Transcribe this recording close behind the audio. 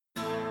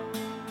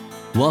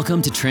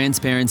Welcome to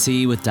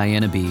Transparency with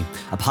Diana B.,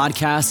 a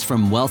podcast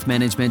from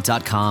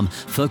wealthmanagement.com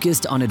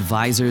focused on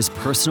advisors'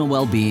 personal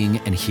well-being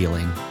and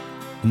healing.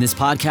 In this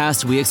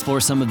podcast, we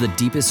explore some of the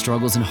deepest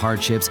struggles and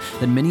hardships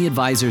that many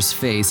advisors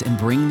face and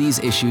bring these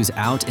issues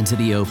out into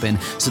the open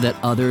so that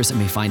others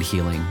may find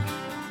healing.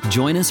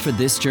 Join us for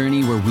this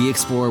journey where we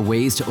explore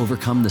ways to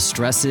overcome the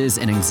stresses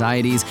and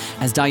anxieties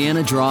as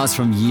Diana draws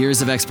from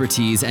years of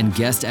expertise and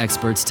guest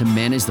experts to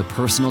manage the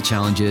personal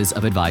challenges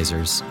of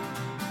advisors.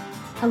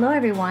 Hello,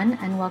 everyone,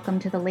 and welcome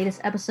to the latest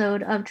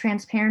episode of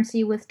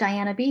Transparency with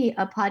Diana B.,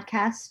 a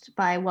podcast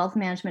by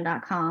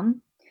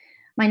wealthmanagement.com.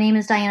 My name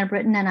is Diana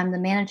Britton, and I'm the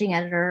managing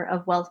editor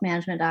of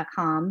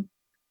wealthmanagement.com.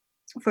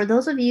 For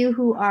those of you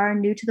who are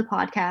new to the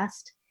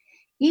podcast,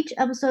 each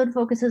episode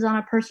focuses on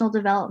a personal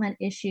development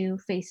issue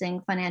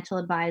facing financial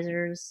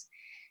advisors.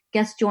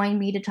 Guests join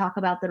me to talk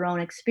about their own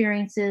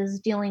experiences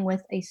dealing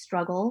with a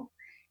struggle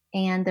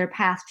and their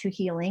path to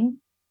healing.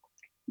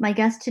 My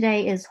guest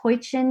today is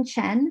Hui-Chin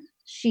Chen.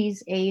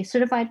 She's a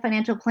certified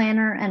financial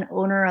planner and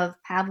owner of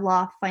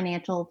Pavlov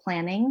Financial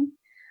Planning.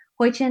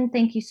 Hui-Chin,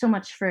 thank you so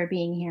much for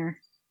being here.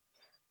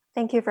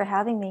 Thank you for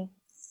having me.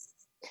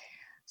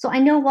 So I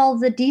know while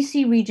the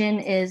DC region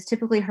is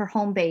typically her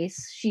home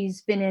base,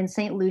 she's been in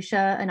St.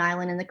 Lucia, an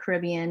island in the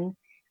Caribbean,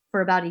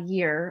 for about a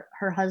year.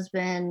 Her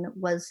husband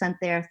was sent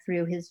there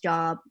through his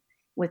job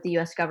with the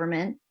US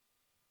government.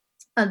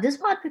 This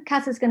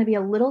podcast is going to be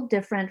a little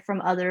different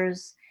from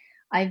others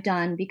I've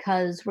done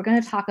because we're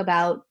going to talk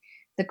about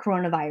the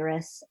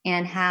coronavirus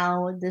and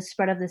how the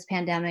spread of this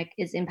pandemic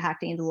is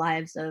impacting the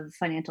lives of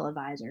financial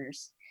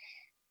advisors.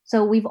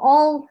 So we've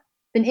all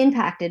been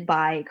impacted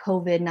by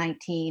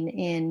COVID-19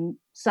 in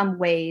some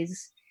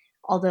ways,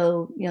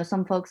 although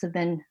some folks have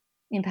been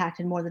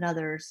impacted more than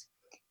others.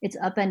 It's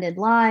upended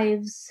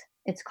lives.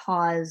 It's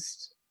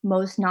caused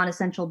most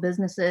non-essential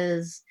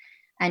businesses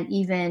and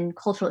even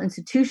cultural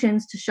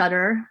institutions to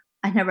shutter.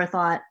 I never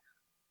thought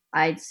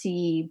I'd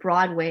see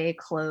Broadway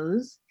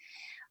close.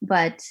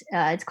 But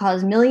it's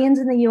caused millions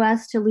in the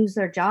US to lose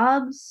their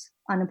jobs.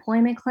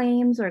 Unemployment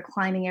claims are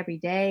climbing every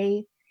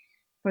day.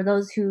 For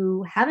those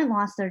who haven't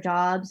lost their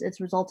jobs,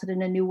 it's resulted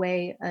in a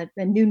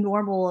new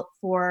normal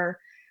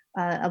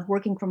of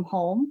working from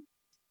home,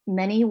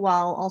 many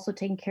while also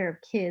taking care of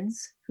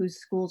kids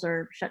whose schools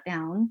are shut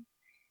down.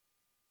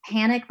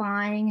 Panic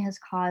buying has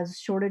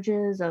caused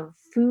shortages of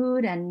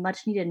food and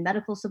much needed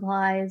medical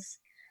supplies.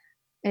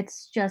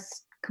 It's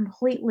just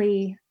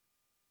completely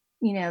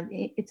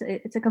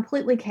it's a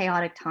completely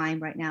chaotic time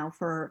right now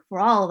for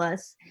all of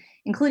us,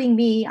 including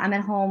me. I'm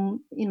at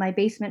home in my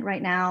basement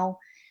right now,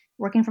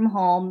 working from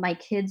home. My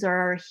kids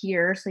are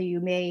here, so you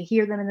may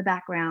hear them in the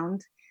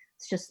background.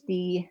 It's just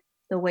the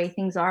way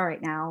things are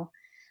right now.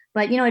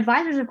 But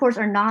advisors, of course,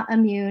 are not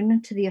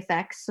immune to the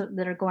effects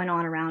that are going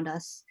on around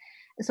us.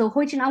 So,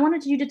 Hui-Chin, I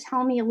wanted you to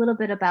tell me a little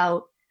bit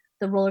about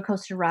the roller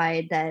coaster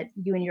ride that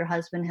you and your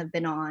husband have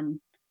been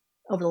on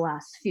over the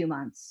last few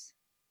months.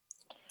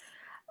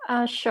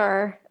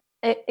 Sure.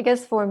 I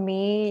guess for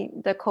me,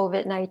 the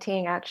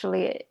COVID-19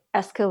 actually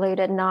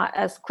escalated not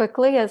as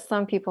quickly as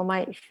some people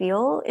might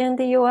feel in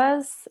the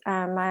US.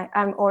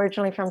 I'm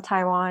originally from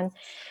Taiwan,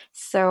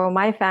 so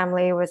my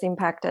family was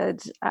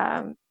impacted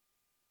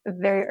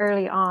very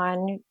early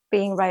on,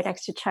 being right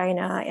next to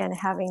China and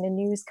having the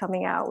news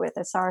coming out with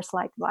a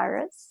SARS-like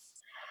virus.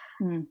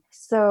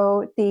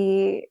 So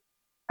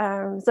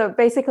so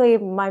basically,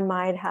 my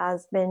mind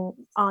has been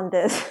on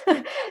this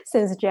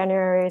since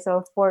January.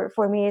 So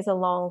for me, it's a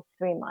long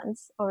 3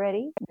 months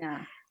already.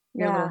 Yeah,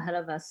 you're a little ahead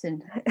of us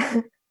in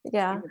in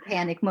the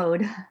panic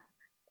mode.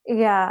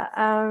 Yeah,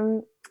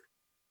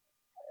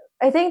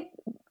 I think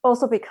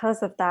also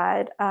because of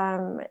that,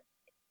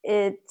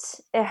 it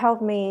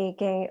helped me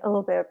gain a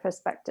little bit of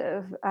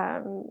perspective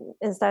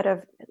instead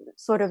of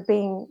sort of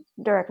being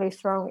directly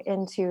thrown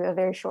into a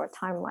very short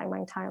timeline.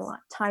 My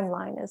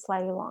timeline is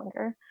slightly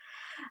longer.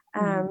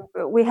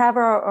 We have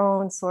our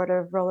own sort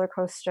of roller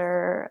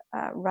coaster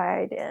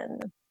ride in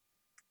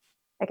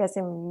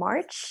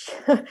March.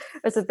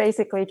 It's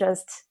basically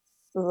just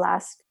the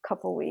last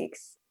couple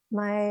weeks.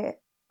 My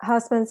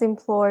husband's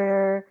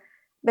employer,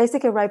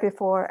 basically right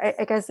before,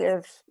 I guess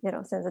if,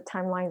 since the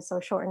timeline is so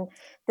shortened,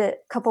 the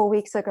couple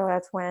weeks ago,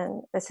 that's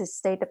when the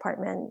State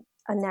Department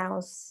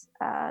announced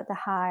the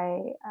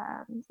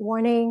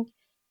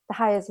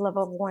highest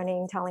level of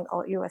warning, telling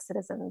all US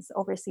citizens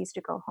overseas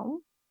to go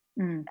home.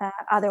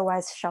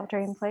 Otherwise shelter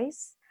in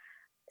place.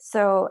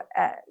 So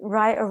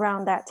right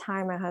around that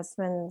time, my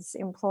husband's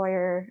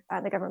employer,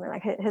 the government,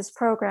 like his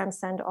program,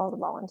 sent all the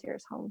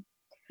volunteers home.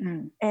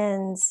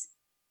 And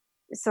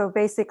so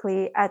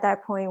basically at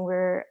that point,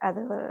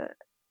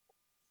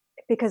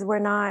 because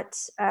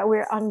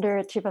we're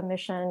under chief of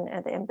mission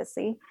at the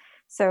embassy.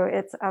 So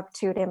it's up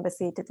to the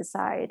embassy to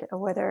decide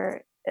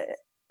whether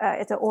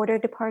it's an order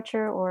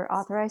departure or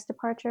authorized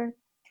departure.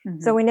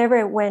 So we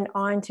never went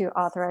on to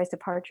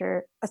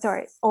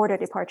order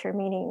departure,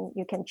 meaning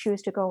you can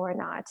choose to go or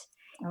not.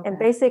 Okay. And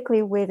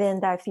basically within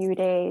that few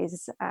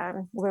days,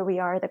 where we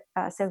are,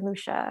 St.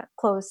 Lucia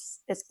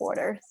closed its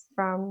borders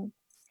from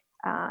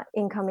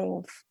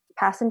incoming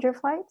passenger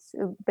flights.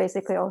 It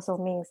basically also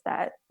means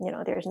that,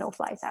 there's no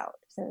flights out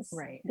since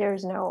Right.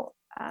 there's no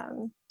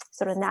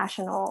sort of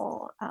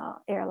national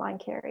airline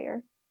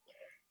carrier.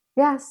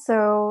 Yeah.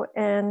 So,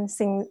 then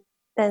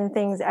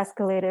things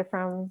escalated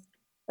from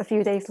a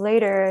few days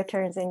later, it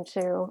turns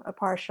into a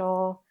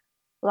partial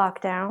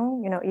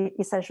lockdown,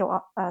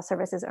 essential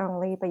services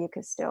only, but you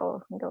could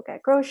still go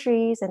get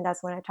groceries. And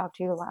that's when I talked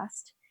to you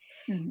last.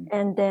 Mm-hmm.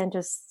 And then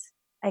just,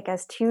 I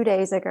guess, 2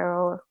 days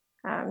ago,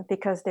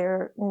 because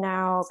they're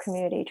now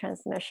community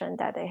transmission,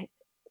 that they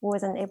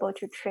wasn't able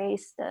to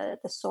trace the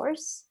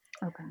source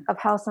of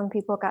how some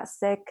people got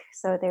sick.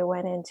 So they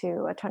went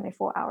into a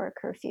 24-hour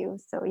curfew.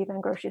 So even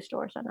grocery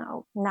stores are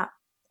now not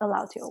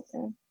allowed to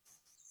open.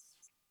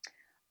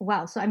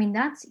 Wow. So, I mean,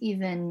 that's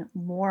even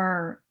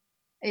more.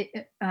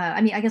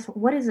 I guess,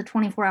 what is a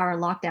 24-hour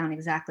lockdown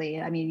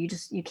exactly? I mean,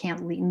 you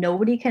can't leave.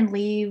 Nobody can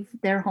leave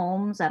their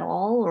homes at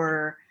all,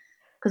 or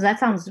because that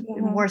sounds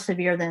more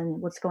severe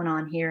than what's going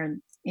on here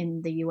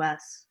in the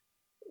U.S.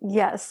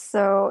 Yes.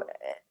 So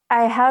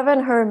I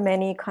haven't heard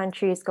many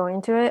countries go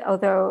into it,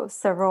 although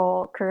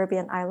several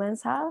Caribbean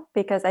islands have,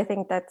 because I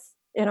think that's,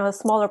 a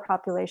smaller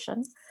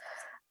population.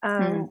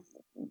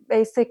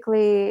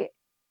 Basically,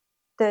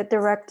 the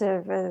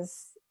directive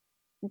is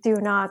do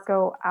not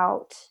go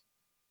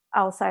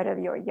outside of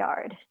your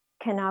yard,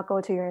 cannot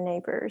go to your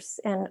neighbors,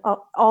 and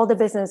all the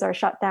businesses are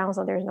shut down,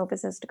 so there's no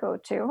business to go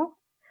to.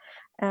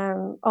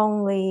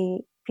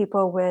 Only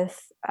people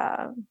with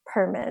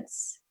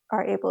permits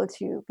are able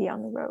to be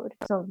on the road.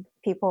 So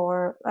people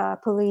are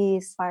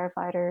police,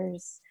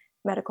 firefighters,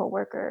 medical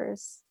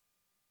workers,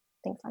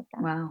 things like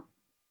that. Wow.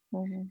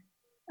 Mm-hmm.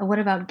 And what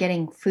about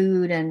getting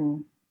food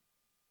and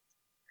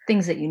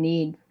things that you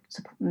need,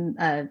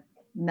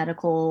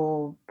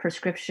 medical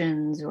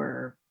prescriptions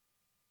or?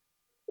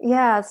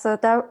 Yeah, so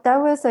that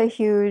was a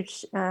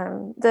huge.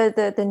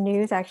 The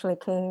news actually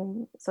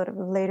came sort of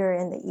later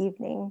in the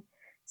evening,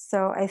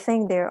 so I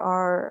think there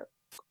are,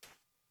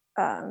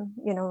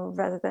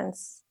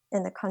 residents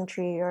in the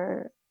country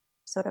are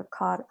sort of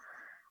caught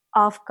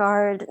off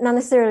guard, not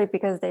necessarily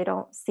because they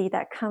don't see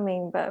that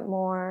coming, but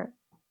more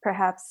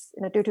perhaps,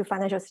 due to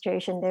financial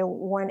situation, they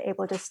weren't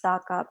able to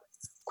stock up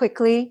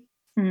quickly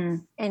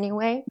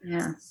anyway.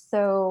 Yeah.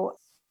 So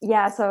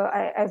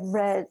I've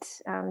read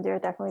there are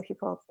definitely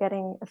people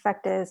getting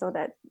affected, so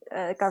that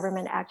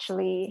government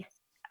actually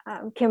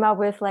came up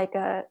with like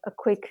a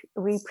quick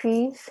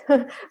reprieve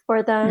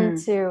for them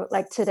to,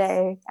 like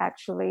today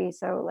actually,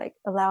 so like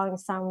allowing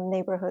some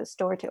neighborhood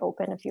store to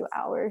open a few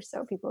hours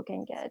so people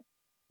can get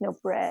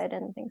bread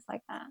and things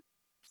like that.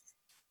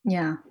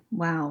 Yeah.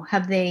 Wow.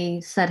 Have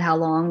they said how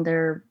long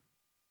they're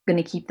going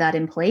to keep that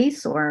in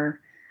place,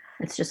 or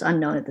it's just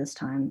unknown at this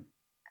time?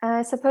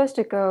 It's supposed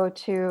to go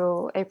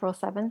to April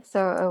 7th,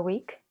 so a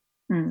week.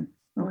 Okay.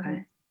 Mm-hmm.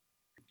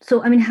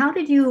 So, I mean, how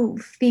did you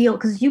feel?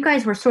 Because you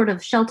guys were sort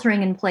of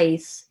sheltering in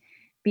place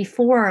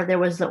before there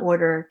was the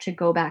order to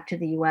go back to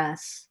the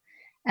U.S.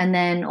 And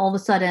then all of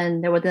a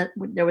sudden there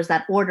was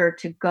that order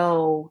to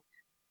go,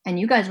 and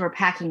you guys were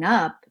packing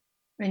up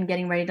and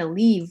getting ready to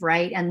leave,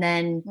 right? And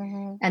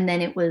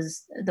then it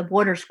was the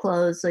borders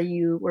closed, so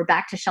you were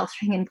back to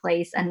sheltering in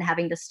place and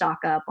having to stock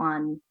up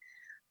on,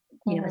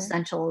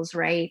 essentials,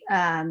 right?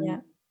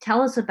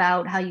 Tell us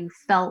about how you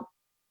felt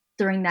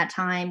during that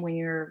time when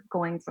you're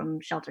going from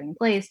sheltering in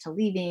place to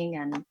leaving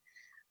and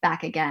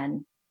back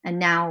again, and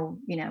now,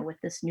 with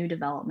this new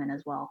development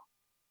as well.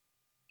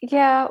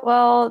 Yeah,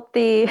 well,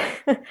 I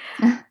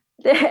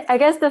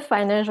guess the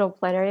financial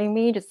planner in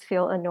me just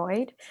feel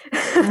annoyed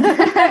because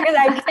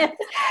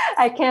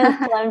I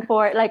can't plan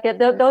for it. Like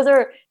those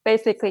are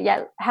basically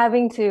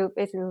having to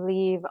basically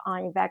leave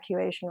on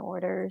evacuation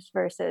orders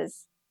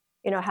versus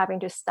having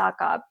to stock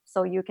up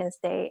so you can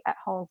stay at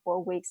home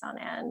for weeks on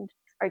end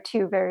are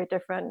two very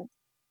different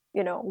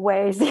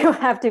ways you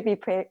have to be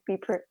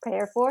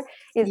prepared for.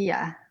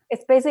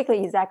 It's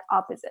basically exact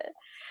opposite.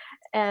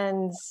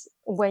 And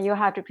when you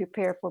have to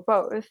prepare for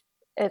both,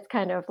 it's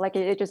kind of like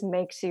it just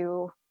makes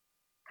you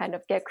kind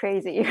of get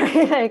crazy.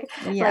 Like,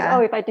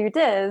 oh, if I do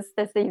this,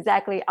 that's the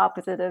exactly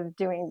opposite of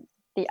doing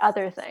the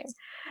other thing.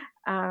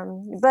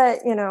 But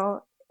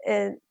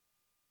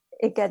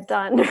it get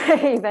done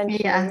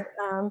eventually. Yeah.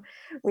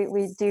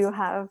 We do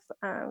have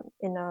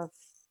enough,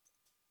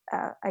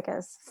 I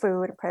guess,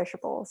 food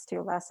perishables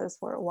to last us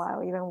for a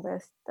while, even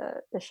with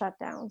the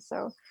shutdown.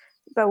 So,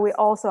 but we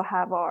also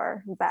have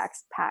our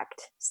bags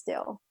packed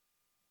still.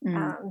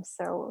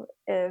 So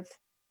if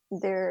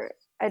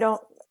I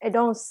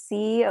don't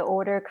see an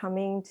order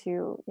coming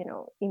to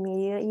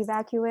immediately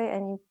evacuate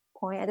any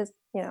point at this,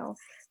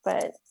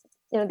 but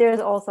there's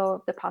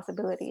also the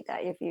possibility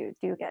that if you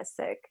do get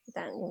sick,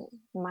 then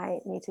you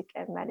might need to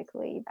get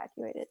medically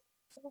evacuated.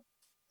 So.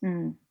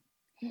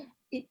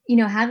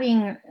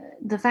 Having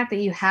the fact that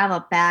you have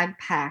a bag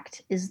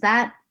packed, is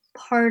that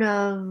part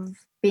of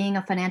being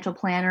a financial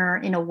planner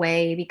in a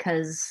way?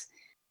 Because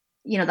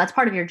that's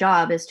part of your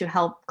job, is to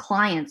help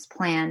clients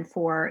plan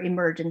for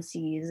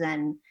emergencies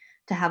and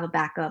to have a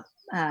backup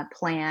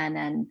plan.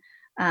 And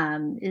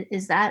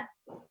is that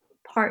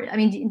part, I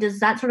mean, does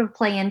that sort of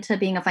play into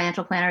being a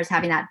financial planner, is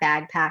having that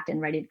bag packed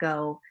and ready to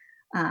go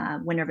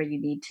whenever you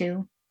need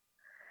to?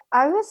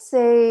 I would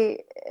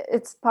say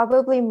it's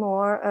probably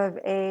more of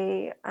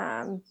a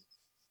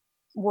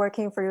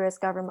working for U.S.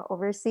 government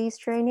overseas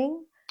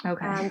training.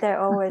 Okay. They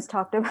always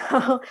talked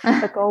about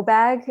the go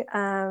bag,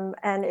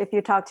 and if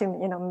you talk to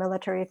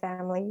military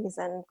families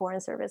and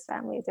foreign service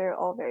families, they're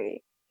all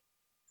very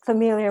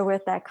familiar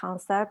with that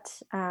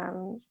concept.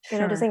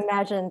 Just Sure.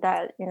 imagine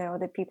that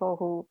the people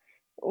who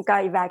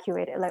got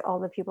evacuated, like all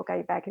the people got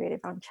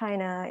evacuated from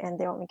China, and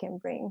they only can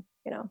bring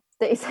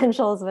the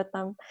essentials with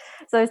them.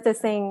 So it's the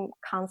same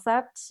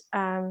concept.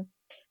 But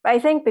I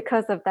think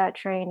because of that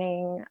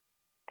training,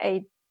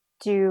 I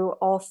do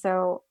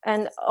also,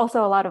 and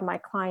also a lot of my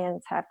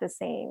clients have the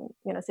same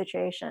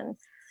situation,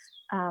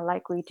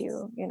 like we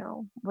do,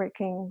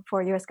 working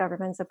for U.S.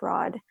 governments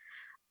abroad.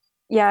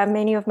 Yeah,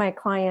 many of my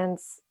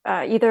clients,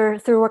 either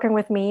through working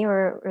with me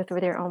or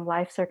through their own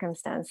life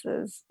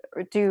circumstances,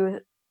 do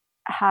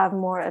have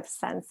more of a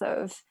sense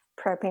of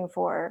prepping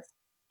for,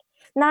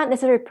 not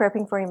necessarily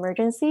prepping for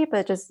emergency,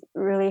 but just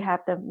really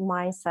have the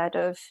mindset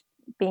of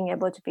being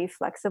able to be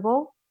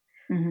flexible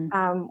Hmm.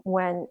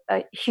 when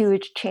a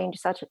huge change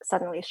such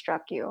suddenly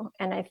struck you.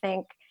 And I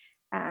think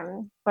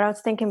when I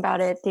was thinking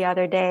about it the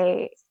other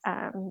day,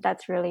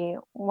 that's really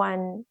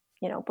one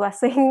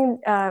blessing,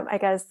 I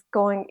guess,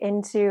 going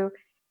into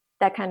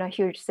that kind of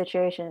huge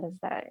situation, is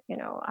that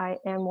I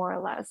am more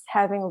or less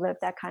having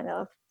lived that kind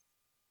of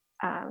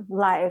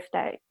life,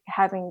 that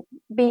having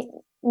be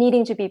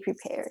needing to be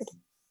prepared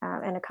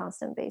on a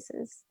constant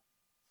basis.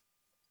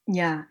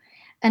 Yeah.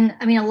 And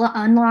I mean,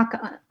 unlike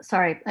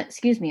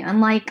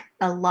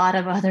a lot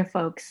of other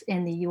folks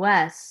in the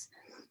US,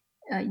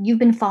 you've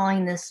been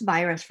following this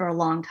virus for a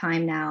long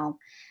time now.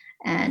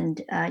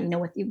 And,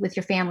 with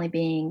your family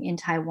being in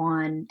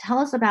Taiwan, tell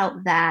us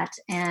about that.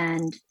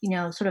 And,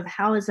 sort of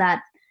how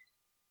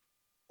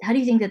do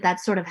you think that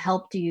that sort of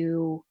helped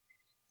you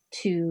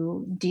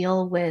to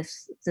deal with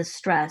the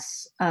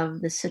stress of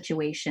the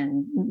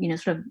situation,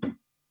 sort of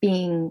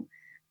being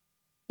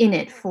in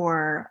it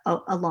for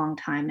a long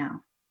time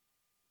now?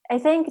 I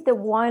think the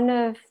one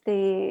of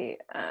the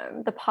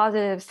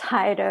positive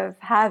side of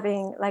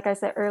having, like I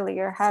said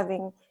earlier,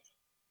 having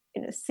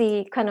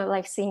see kind of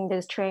like seeing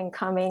this train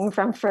coming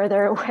from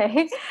further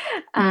away,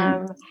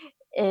 Mm, um,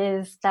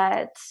 is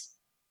that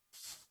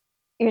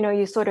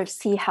you sort of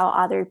see how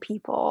other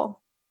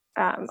people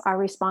are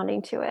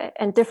responding to it,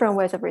 and different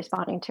ways of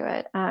responding to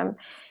it.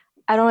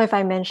 I don't know if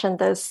I mentioned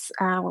this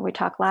when we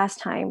talked last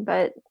time,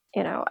 but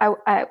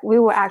we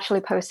were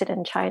actually posted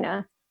in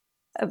China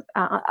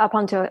up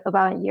until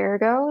about a year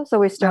ago, so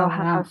we still oh,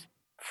 wow. have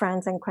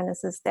friends and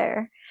acquaintances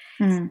there.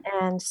 Mm,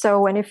 And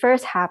so when it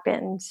first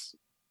happened,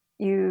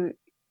 you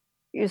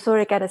you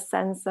sort of get a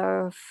sense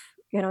of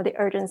the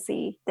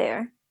urgency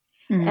there.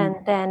 And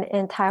mm, then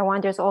in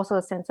Taiwan, there's also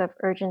a sense of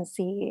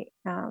urgency.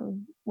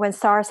 When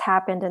SARS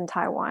happened in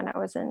Taiwan, I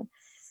was in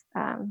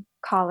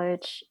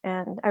college,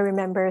 and I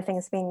remember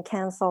things being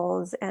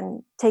canceled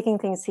and taking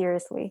things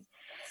seriously.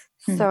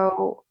 mm.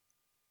 So,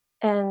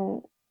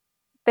 and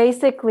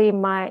basically,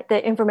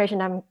 the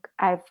information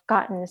I've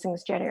gotten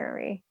since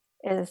January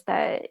is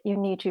that you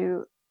need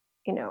to,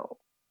 you know,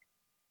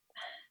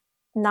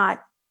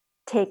 not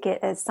take it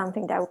as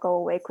something that will go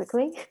away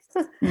quickly.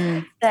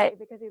 Mm, That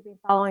because you've been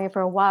following it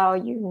for a while,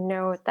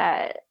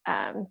 that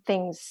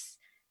things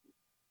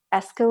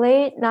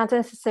escalate, not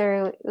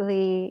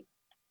necessarily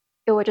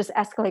it would just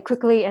escalate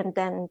quickly and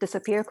then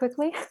disappear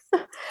quickly.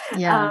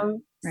 yeah,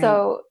 right.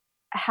 So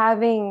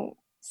having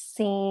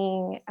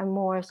seeing a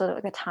more sort of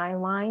like a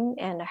timeline,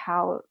 and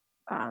how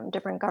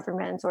different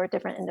governments or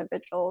different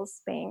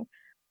individuals being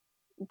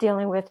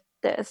dealing with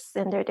this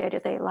in their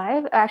day-to-day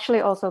life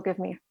actually also give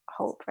me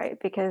hope, right?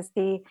 Because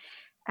the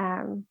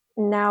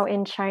now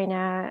in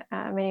China,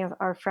 many of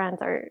our friends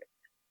are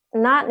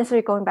not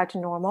necessarily going back to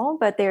normal,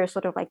 but they're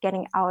sort of like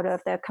getting out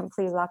of the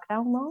complete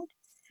lockdown mode.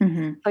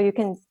 Hmm. So you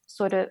can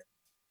sort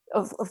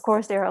of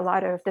course, there are a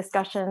lot of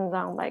discussions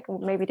on like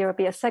maybe there will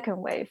be a second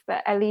wave,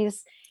 but at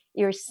least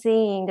you're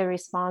seeing the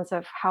response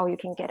of how you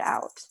can get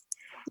out.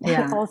 And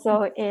Yeah.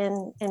 also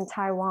in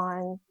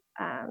Taiwan,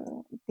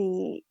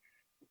 the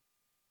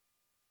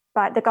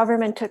but the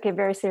government took it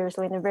very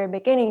seriously in the very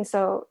beginning.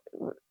 So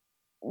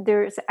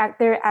they're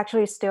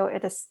actually still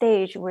at a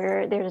stage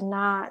where there's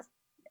not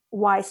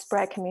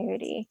widespread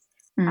community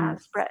Mm,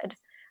 spread.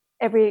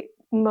 Every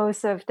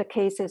Most of the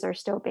cases are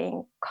still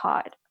being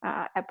caught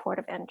at port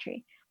of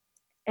entry,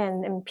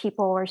 and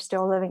people are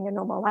still living a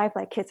normal life.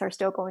 Like kids are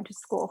still going to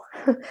school.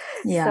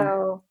 yeah.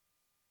 So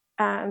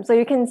so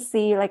you can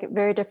see like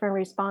very different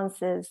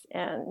responses,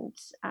 and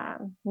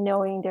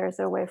knowing there's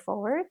a way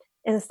forward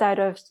instead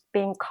of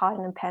being caught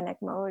in a panic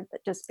mode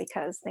just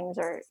because things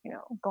are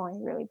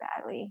going really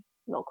badly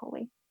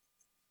locally.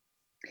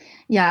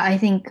 Yeah, I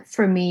think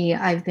for me,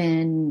 I've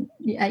been,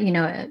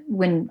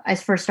 when I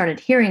first started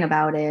hearing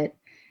about it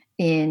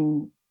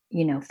in,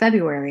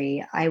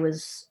 February, I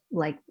was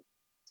like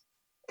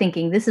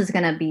thinking this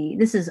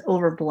is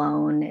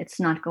overblown. It's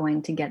not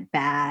going to get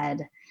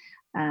bad.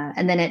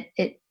 And then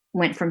it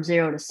went from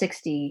 0 to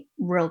 60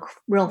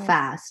 real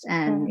fast,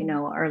 and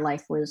our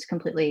life was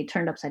completely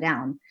turned upside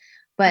down.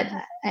 But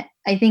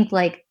I think,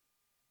 like,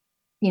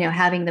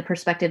 having the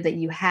perspective that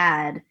you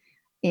had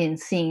in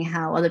seeing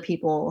how other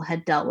people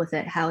had dealt with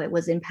it, how it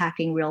was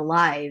impacting real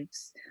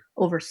lives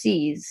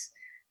overseas,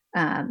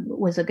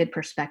 was a good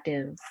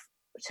perspective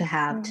to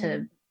have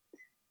to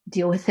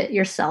deal with it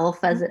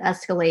yourself as it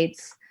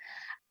escalates.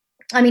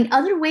 I mean,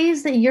 other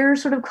ways that you're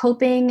sort of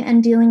coping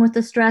and dealing with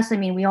the stress. I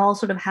mean, we all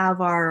sort of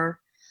have our,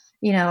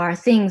 our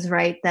things,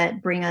 right,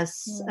 that bring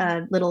us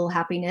a little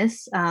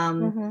happiness.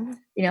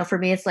 For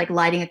me, it's like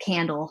lighting a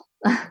candle.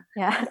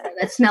 Yeah.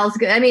 That smells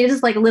good. I mean, it's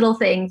just like little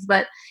things,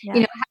 but how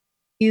are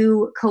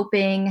you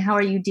coping? How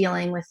are you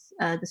dealing with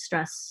the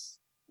stress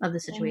of the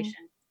situation?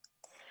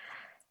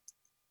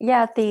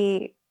 Yeah,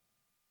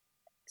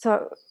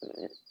 so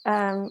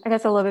I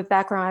guess a little bit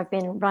background. I've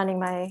been running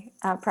my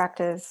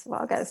practice.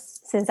 Well, I guess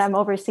since I'm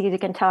overseas, you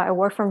can tell I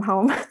work from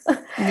home.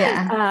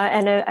 Yeah.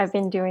 And I've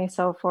been doing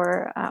so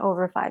for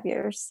over 5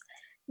 years.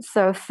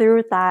 So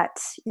through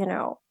that,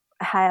 I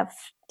have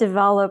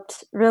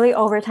really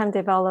over time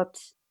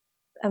developed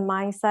a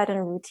mindset and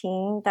a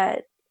routine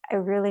that I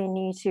really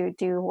need to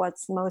do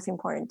what's most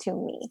important to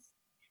me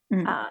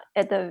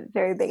at the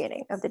very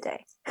beginning of the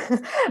day.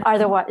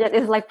 Otherwise,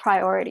 it's like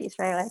priorities,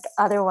 right? Like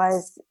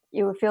otherwise,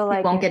 you would feel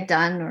like it won't get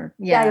done, or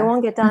you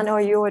won't get done, or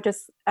you would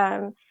just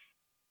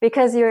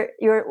because your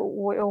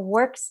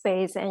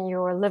workspace and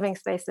your living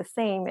space the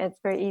same. It's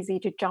very easy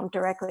to jump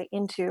directly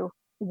into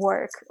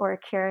work or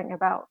caring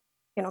about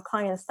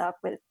client stuff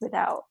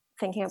without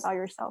thinking about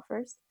yourself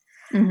first.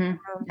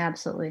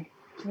 Absolutely.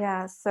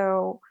 Yeah.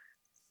 So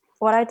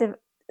what I did,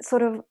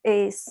 sort of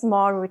a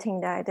small routine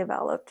that I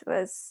developed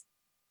was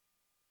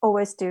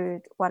always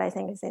do what I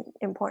think is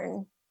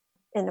important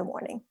in the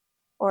morning,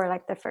 or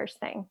like the first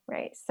thing,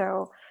 right?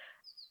 So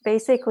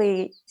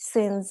basically,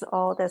 since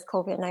all this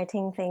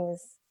COVID-19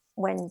 things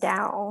went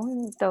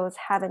down, those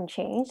haven't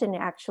changed, and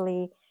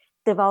actually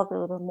developed a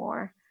little bit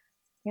more.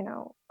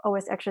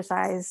 Always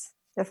exercise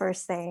the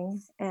first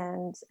thing,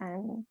 and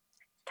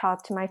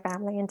talk to my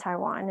family in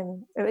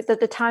Taiwan, and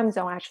the time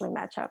zone actually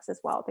match ups as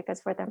well, because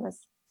for them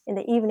it's in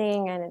the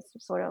evening, and it's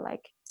sort of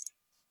like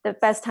the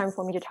best time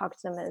for me to talk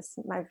to them is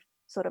my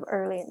sort of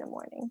early in the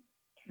morning.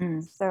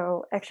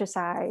 So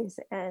exercise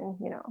and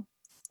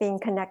being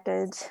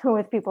connected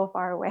with people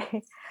far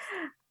away.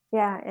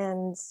 Yeah.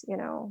 And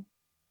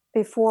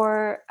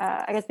before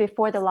I guess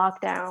before the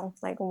lockdown,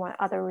 like one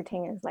other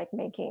routine is like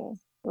making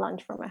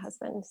lunch for my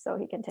husband so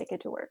he can take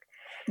it to work.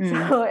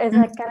 So it's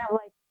like kind of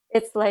like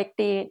it's like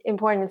the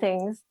important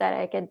things that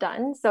I get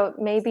done. So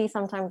maybe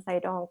sometimes I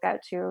don't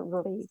get to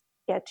really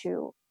get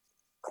to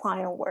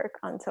client work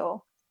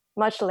until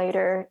much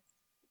later.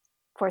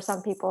 For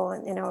some people,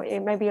 and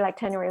it might be like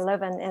 10 or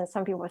 11, and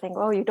some people think,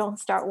 oh, you don't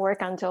start work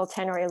until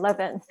 10 or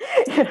 11.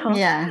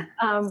 Yeah.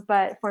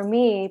 But for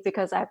me,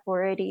 because I've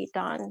already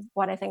done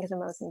what I think is the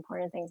most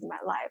important things in my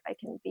life, I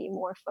can be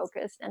more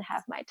focused and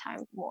have my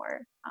time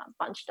more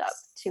bunched up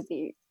to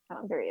be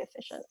very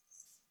efficient.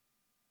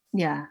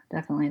 Yeah,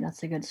 definitely.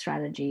 That's a good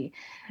strategy.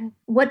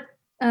 What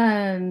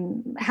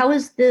how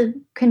has the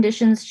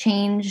conditions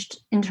changed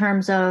in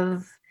terms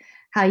of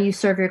how you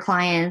serve your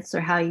clients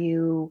or how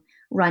you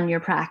run your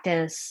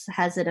practice?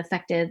 Has it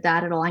affected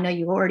that at all? I know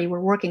you already were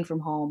working from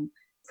home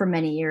for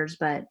many years,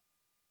 but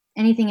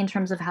anything in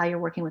terms of how you're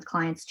working with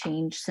clients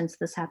changed since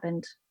this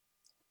happened?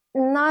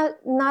 Not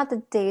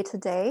the day to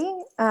day.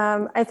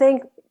 I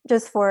think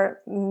just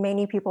for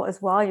many people as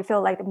well, you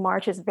feel like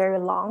March is very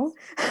long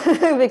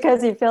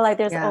because you feel like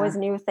there's Yeah. always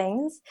new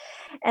things.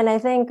 And I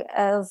think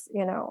as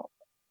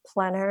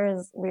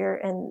planners, we're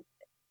in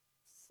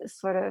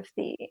sort of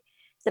the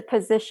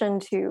position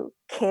to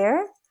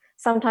care.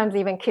 Sometimes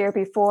even care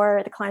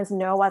before the clients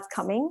know what's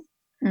coming.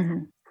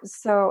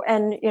 So,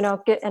 and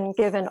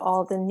given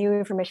all the new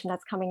information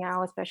that's coming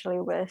out, especially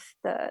with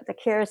the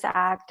CARES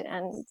Act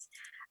and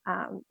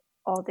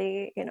all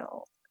the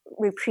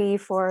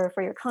reprieve for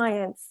your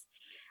clients,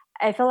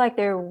 I feel like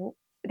there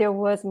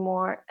was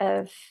more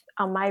of,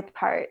 on my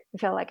part, I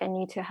feel like I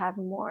need to have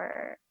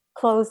more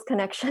close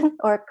connection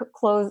or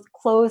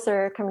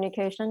closer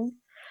communication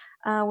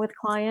with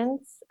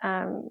clients.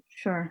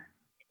 Sure.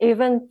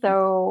 Even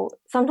though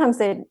sometimes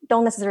they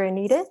don't necessarily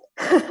need it.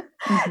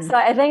 So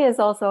I think it's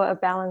also a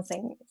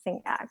balancing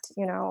act.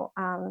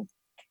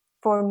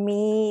 For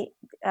me,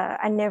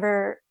 I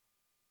never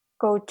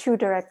go too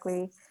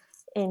directly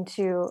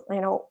into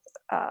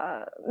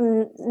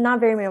not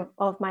very many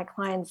of my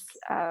clients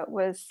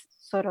was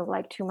sort of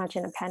like too much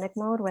in a panic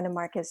mode when the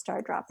market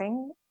started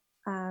dropping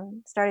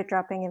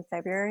in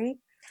February.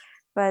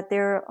 But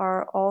there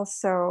are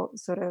also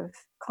sort of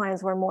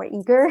clients who are more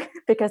eager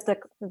because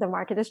the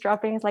market is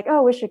dropping. It's like,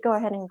 oh, we should go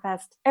ahead and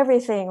invest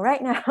everything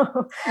right now,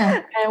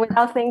 and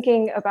without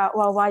thinking about,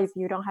 well, why if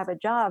you don't have a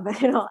job,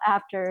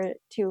 after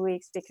 2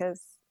 weeks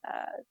because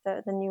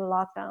the new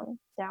lockdown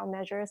down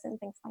measures and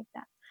things like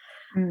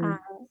that.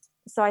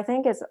 So I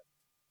think it's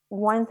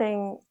one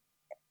thing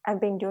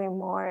I've been doing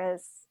more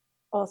is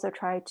also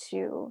try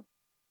to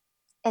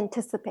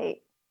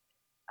anticipate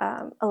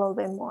a little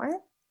bit more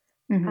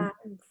Mm-hmm.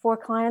 for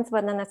clients,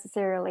 but not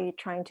necessarily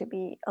trying to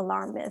be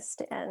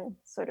alarmist and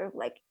sort of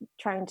like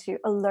trying to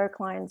alert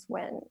clients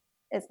when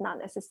it's not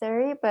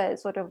necessary, but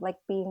sort of like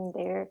being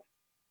there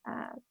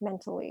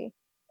mentally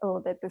a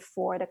little bit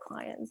before the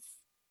clients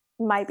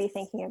might be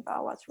thinking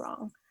about what's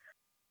wrong.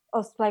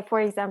 Also, like for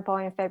example,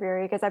 in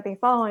February, because I've been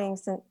following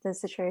the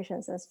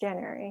situation since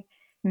January.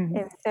 Mm-hmm.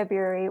 In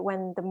February,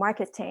 when the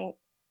market tanked,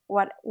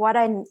 what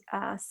I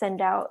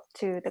send out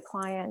to the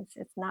clients,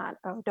 it's not,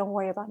 oh, don't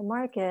worry about the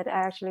market.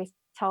 I actually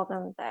tell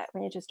them that we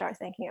need to start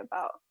thinking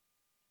about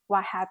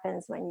what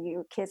happens when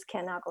you kids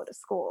cannot go to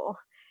school,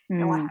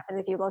 and what happens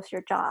if you lose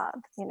your job.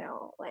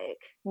 Like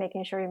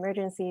making sure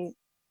emergency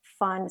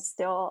fund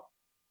still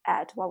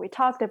at what we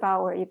talked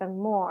about or even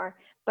more,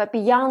 but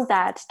beyond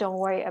that, don't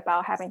worry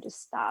about having to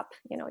stop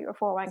your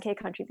 401k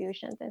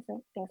contributions and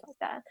things like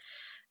that.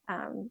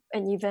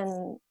 And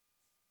even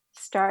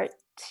start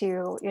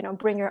to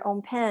bring your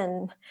own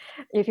pen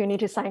if you need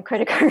to sign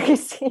credit card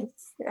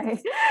receipts, right?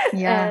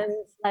 Yeah. And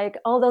like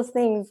all those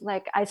things,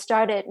 like I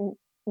started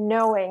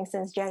knowing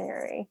since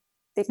January,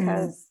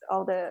 because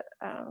all the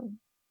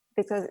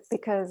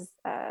because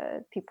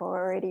people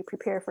are already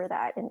prepared for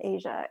that in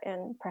Asia,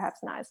 and perhaps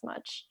not as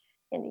much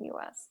in the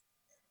US.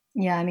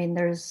 Yeah, I mean,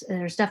 there's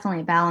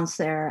definitely a balance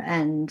there,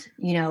 and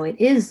it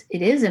is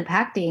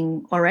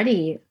impacting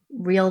already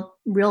real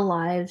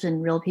lives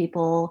and real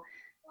people.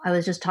 I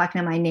was just talking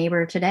to my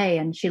neighbor today,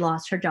 and she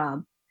lost her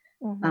job,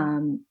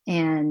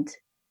 and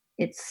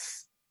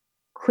it's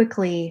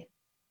quickly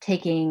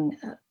taking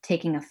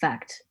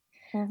effect.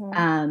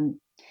 Um,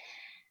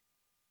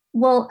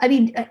 well, I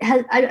mean,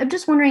 I'm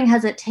just wondering,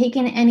 has it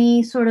taken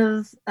any sort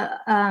of,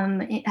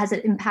 has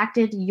it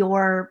impacted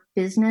your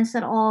business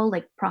at all,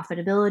 like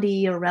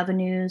profitability or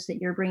revenues that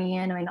you're bringing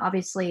in? I mean,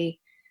 obviously,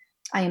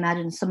 I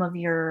imagine some of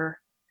your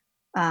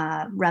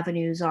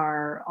revenues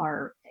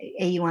are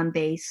AUM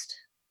based,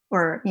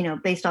 or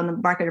based on the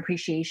market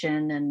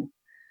appreciation, and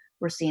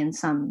we're seeing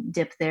some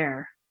dip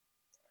there.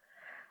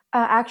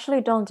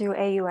 Actually don't do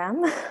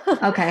AUM.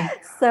 Okay.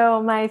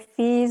 So my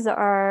fees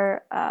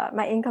are,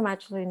 my income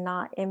actually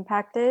not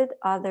impacted,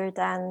 other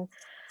than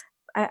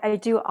I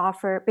do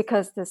offer,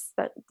 because this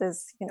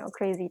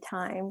crazy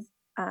time.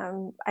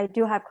 I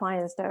do have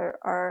clients that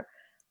are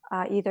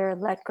either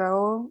let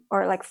go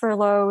or like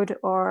furloughed,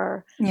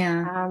 or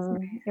Yeah.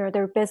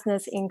 their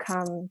business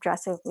income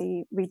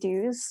drastically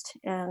reduced,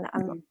 and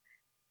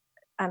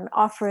I'm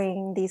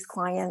offering these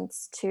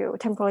clients to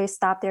temporarily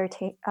stop their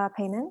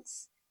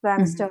payments, but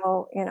I'm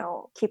still,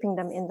 keeping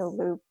them in the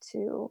loop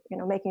to,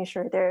 making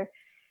sure they're,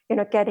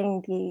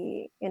 getting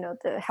the,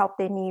 the help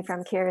they need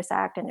from CARES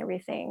Act and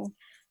everything.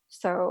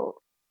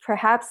 So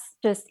perhaps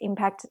just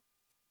impact,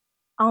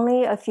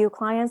 only a few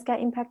clients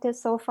get impacted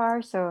so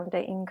far, so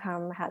the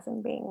income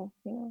hasn't been,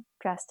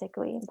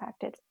 drastically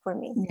impacted for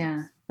me.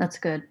 Yeah, that's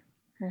good.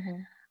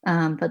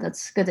 But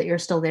that's good that you're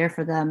still there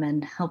for them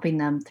and helping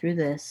them through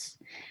this.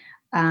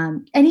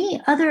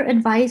 Any other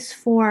advice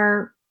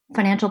for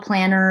financial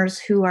planners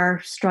who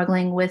are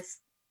struggling with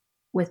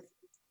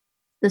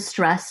the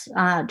stress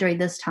during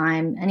this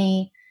time?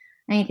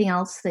 Anything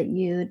else that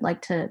you'd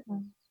like to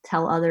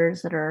tell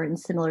others that are in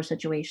similar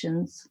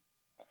situations?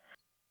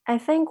 I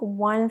think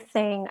one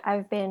thing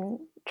I've been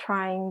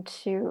trying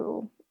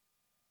to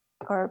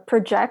or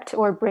project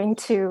or bring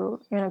to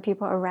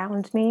people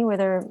around me,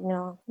 whether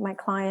my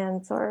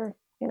clients or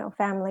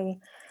family,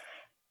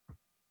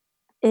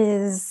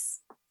 is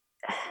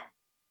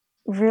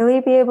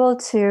really be able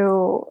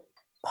to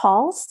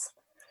pause,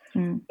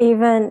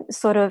 even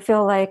sort of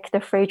feel like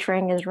the freight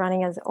train is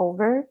running as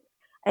over.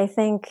 I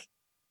think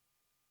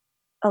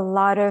a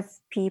lot of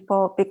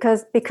people,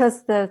 because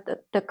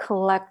the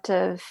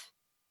collective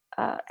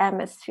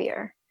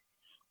atmosphere,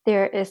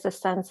 there is a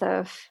sense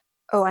of,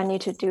 oh, I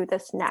need to do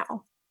this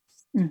now.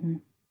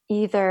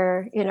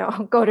 Either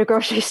go to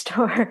grocery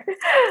store,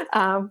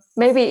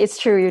 maybe it's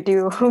true you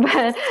do,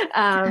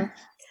 but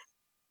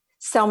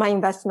sell my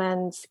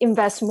investments,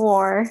 invest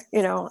more,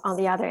 on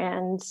the other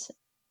end,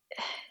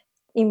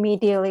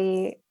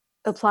 immediately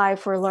apply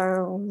for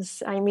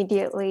loans, I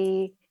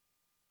immediately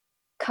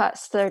cut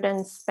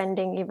certain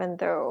spending even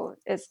though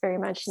it's very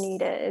much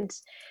needed.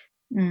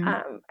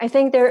 I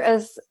think there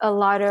is a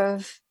lot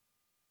of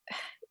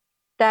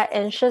that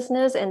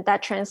anxiousness, and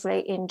that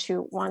translate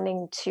into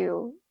wanting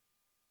to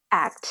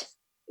act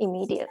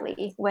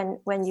immediately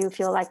when you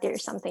feel like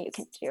there's something you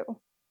can do.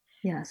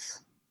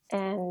 Yes.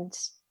 And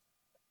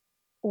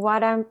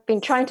what I've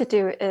been trying to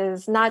do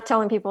is not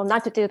telling people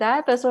not to do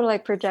that, but sort of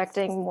like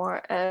projecting more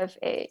of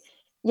a,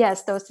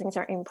 yes, those things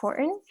are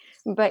important,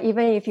 but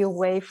even if you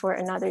wait for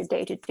another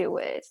day to do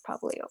it, it's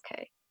probably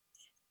okay.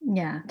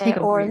 Yeah, take a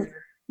breather.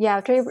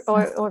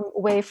 Or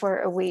wait for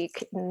a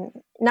week.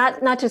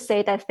 Not to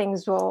say that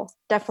things will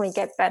definitely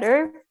get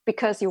better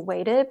because you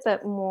waited,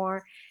 but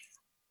more,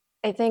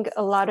 I think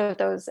a lot of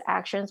those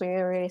actions, when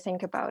you really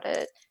think about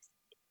it,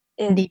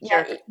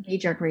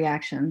 knee-jerk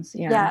reactions.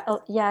 Yeah,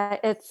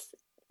 it's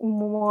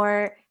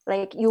more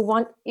like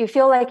you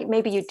feel like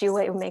maybe you do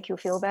it will make you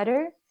feel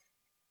better,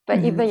 But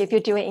Mhm. even if you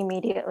do it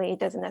immediately, it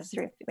doesn't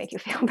necessarily make you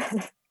feel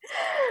better.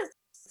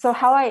 So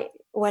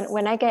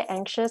when I get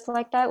anxious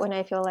like that, when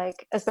I feel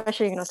like,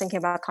 especially, thinking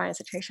about client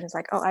situations,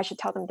 like, oh, I should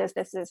tell them this.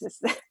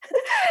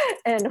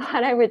 And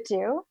what I would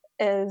do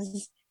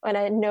is, when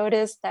I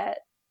notice that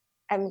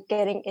I'm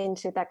getting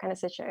into that kind of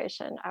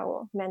situation, I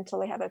will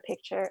mentally have a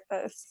picture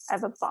of, I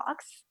have a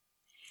box,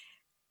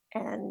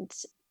 and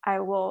I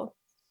will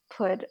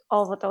put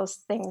all of those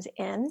things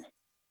in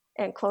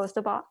and close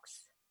the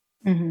box.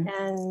 Mhm.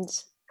 And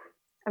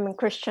I'm a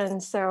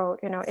Christian, so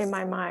in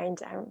my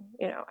mind,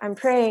 I'm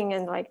praying,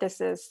 and like,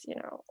 this is,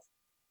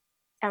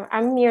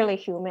 I'm merely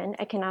human.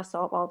 I cannot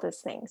solve all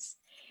these things,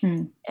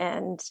 Mm.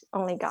 and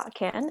only God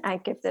can. I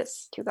give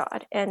this to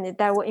God, and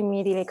that will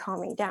immediately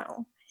calm me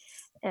down.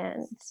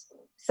 And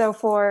so,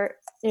 for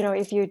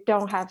if you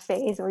don't have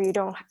faith, or you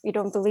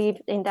don't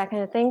believe in that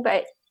kind of thing,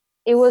 but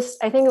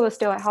I think it was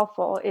still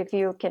helpful if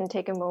you can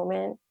take a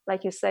moment,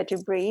 like you said, to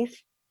breathe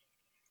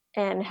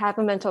and have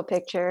a mental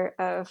picture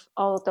of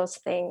all of those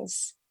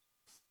things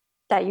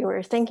that you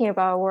were thinking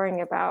about,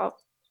 worrying about,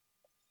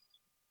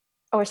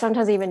 or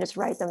sometimes even just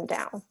write them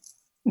down.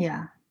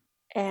 Yeah.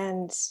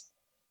 And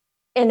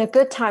in the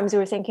good times, we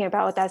were thinking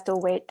about,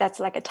 that's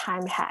like a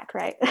time hack,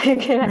 right? You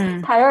can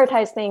Mm.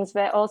 prioritize things,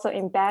 but also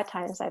in bad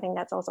times, I think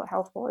that's also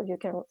helpful if you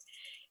can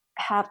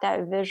have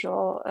that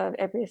visual of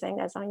everything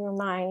that's on your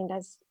mind,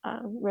 that's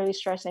really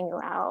stressing you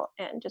out,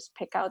 and just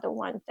pick out the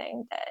one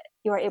thing that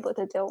you are able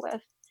to deal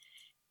with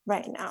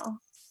right now.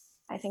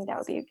 I think that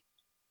would be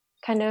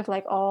kind of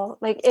like I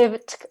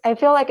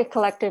feel like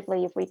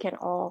collectively, if we can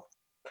all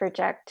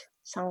project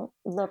some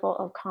level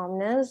of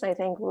calmness, I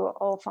think we'll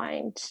all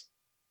find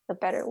a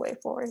better way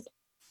forward.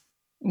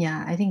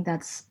 Yeah, I think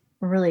that's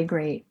really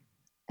great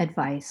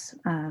advice.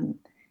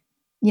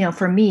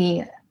 For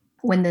me,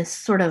 when this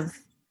sort of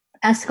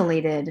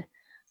escalated,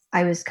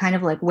 I was kind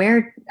of like,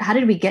 how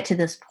did we get to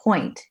this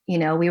point?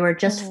 We were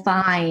just Mhm.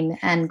 fine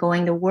and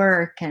going to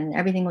work and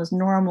everything was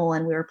normal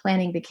and we were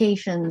planning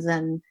vacations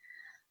and,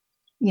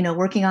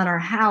 working on our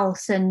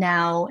house. And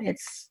now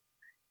it's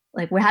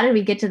like, well, how did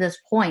we get to this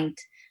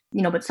point?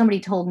 But somebody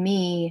told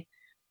me,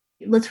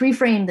 let's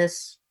reframe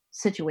this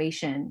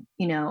situation,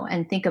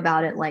 and think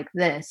about it like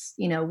this.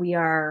 We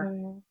are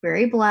Mhm.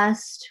 very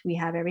blessed. We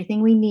have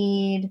everything we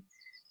need.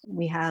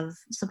 We have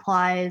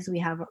supplies. We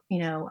have,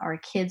 our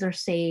kids are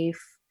safe.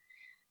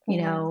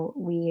 Mhm.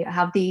 We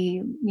have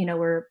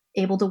we're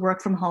able to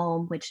work from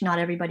home, which not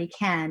everybody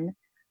can.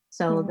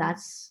 So Mhm.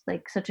 that's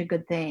like such a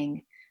good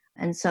thing.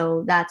 And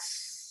so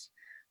that's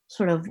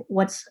sort of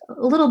what's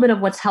a little bit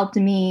of what's helped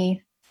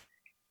me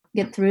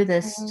get through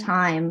this Mhm.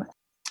 time.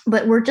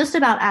 But we're just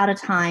about out of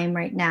time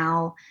right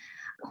now.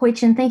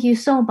 Hui-Chin, thank you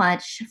so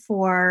much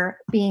for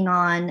being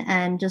on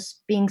and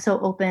just being so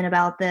open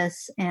about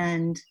this.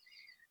 And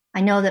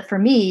I know that for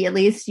me, at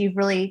least, you've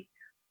really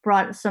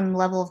brought some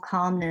level of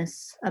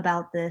calmness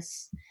about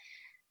this.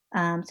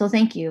 So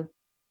thank you.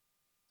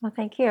 Well,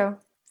 thank you.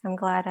 I'm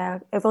glad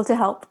I'm able to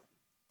help.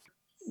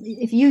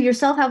 If you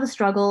yourself have a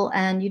struggle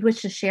and you'd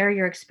wish to share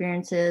your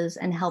experiences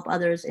and help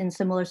others in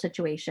similar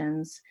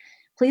situations,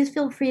 please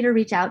feel free to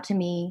reach out to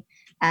me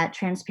at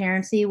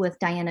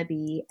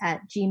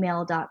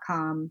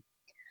transparencywithdianab@gmail.com.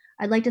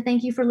 I'd like to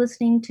thank you for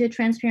listening to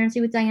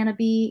Transparency with Diana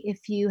B.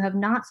 If you have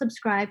not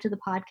subscribed to the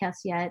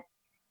podcast yet,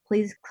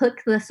 please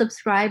click the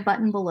subscribe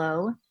button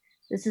below.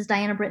 This is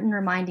Diana Britton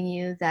reminding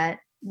you that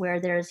where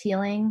there is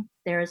healing,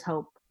 there is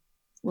hope.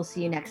 We'll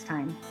see you next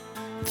time.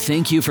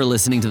 Thank you for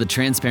listening to the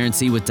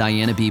Transparency with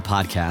Diana B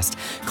podcast.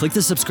 Click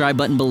the subscribe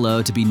button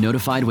below to be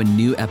notified when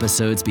new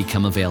episodes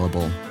become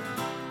available.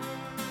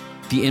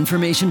 The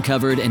information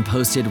covered and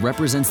posted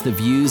represents the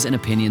views and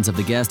opinions of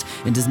the guest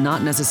and does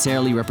not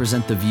necessarily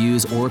represent the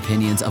views or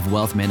opinions of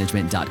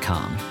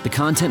wealthmanagement.com. The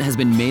content has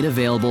been made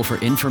available for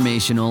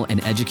informational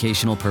and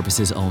educational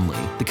purposes only.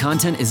 The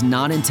content is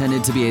not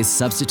intended to be a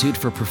substitute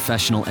for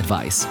professional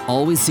advice.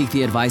 Always seek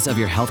the advice of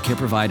your healthcare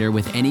provider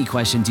with any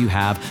questions you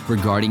have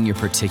regarding your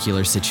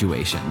particular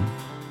situation.